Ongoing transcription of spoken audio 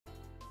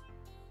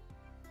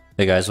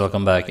Hey guys,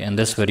 welcome back. In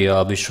this video,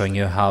 I'll be showing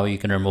you how you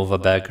can remove a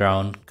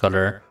background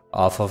color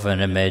off of an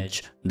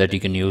image that you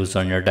can use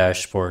on your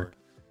dashboard.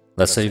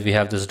 Let's say we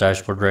have this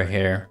dashboard right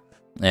here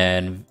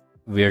and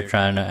we're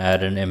trying to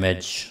add an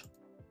image.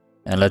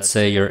 And let's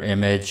say your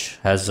image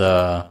has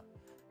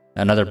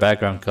another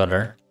background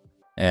color,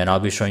 and I'll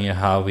be showing you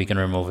how we can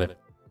remove it.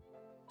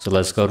 So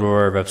let's go to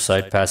our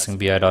website,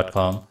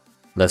 passingbi.com.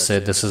 Let's say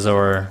this is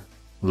our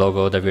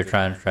logo that we're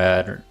trying to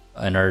add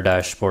in our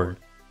dashboard.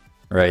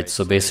 Right,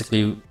 so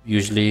basically,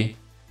 usually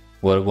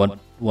what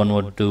one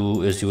would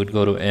do is you would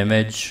go to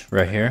image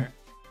right here.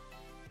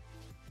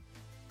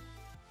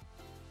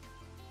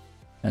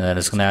 And then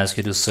it's going to ask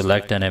you to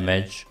select an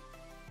image.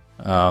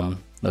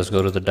 Let's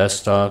go to the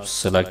desktop,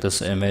 select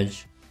this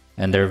image,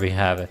 and there we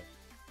have it.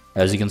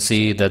 As you can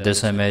see that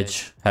this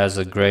image has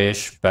a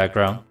grayish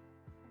background,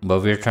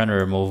 but we're trying to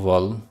remove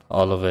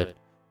all of it.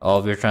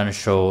 All we're trying to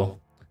show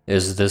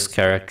is this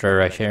character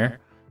right here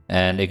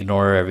and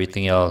ignore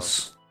everything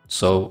else.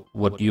 So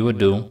what you would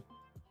do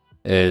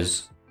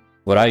is,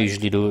 what I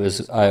usually do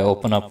is I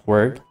open up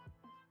Word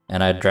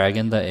and I drag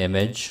in the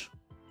image.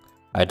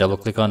 I double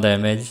click on the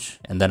image,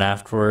 and then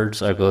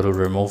afterwards I go to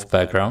remove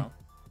background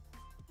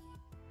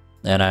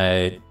and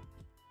I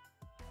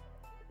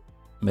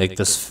make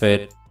this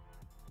fit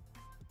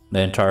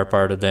the entire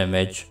part of the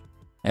image.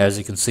 As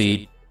you can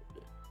see,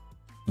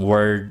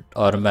 Word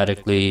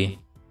automatically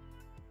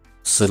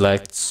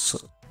selects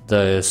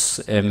this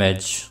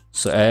image,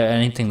 so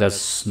anything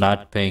that's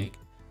not pink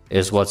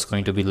is what's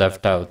going to be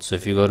left out. So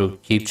if you go to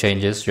keep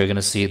changes, you're going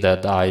to see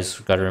that the eyes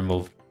got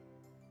removed.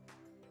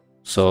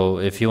 So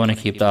if you want to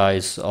keep the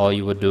eyes, all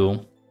you would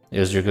do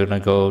is you're going to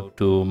go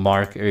to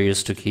mark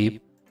areas to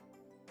keep,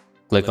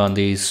 click on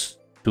these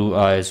two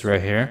eyes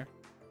right here,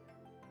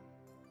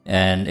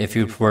 and if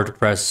you were to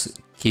press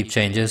keep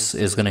changes,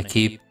 it's going to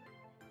keep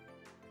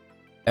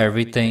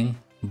everything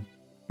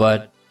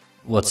but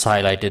what's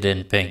highlighted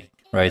in pink.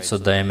 Right, so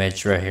the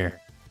image right here,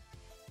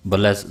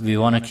 but we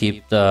want to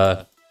keep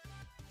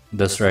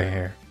this right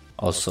here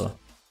also.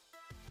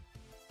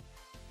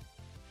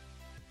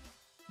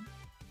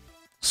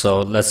 So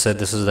let's say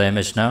this is the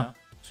image now.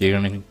 So you're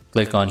going to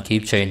click on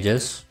keep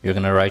changes. You're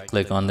going to right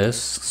click on this,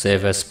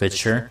 save as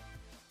picture.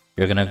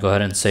 You're going to go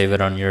ahead and save it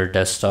on your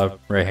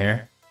desktop right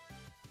here.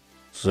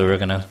 So we're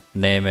going to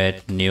name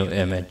it new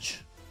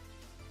image.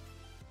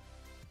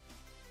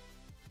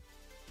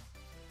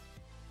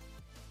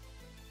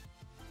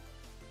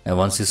 And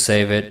once you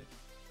save it,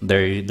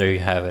 there you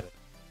have it.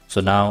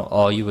 So now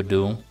all you would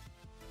do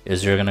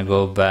is you're gonna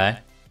go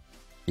back.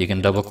 You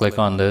can double click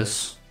on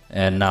this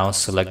and now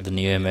select the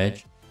new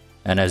image.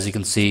 And as you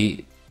can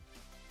see,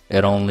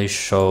 it only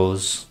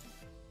shows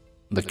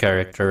the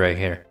character right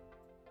here.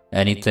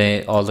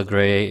 Anything, all the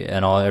gray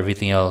and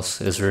everything else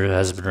has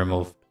been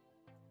removed.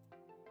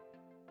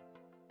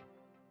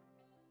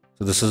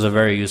 So this is a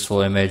very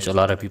useful image. A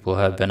lot of people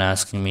have been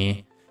asking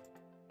me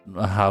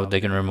how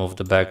they can remove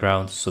the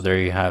background, so there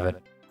you have it.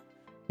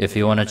 If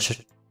you want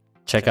to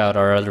check out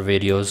our other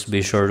videos,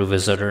 be sure to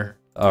visit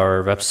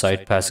our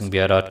website,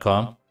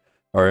 passingbi.com,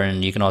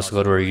 and you can also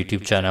go to our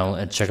YouTube channel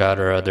and check out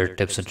our other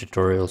tips and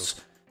tutorials.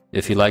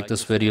 If you like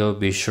this video,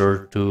 be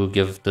sure to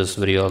give this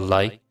video a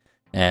like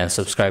and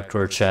subscribe to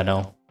our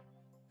channel.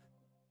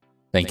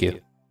 Thank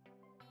you.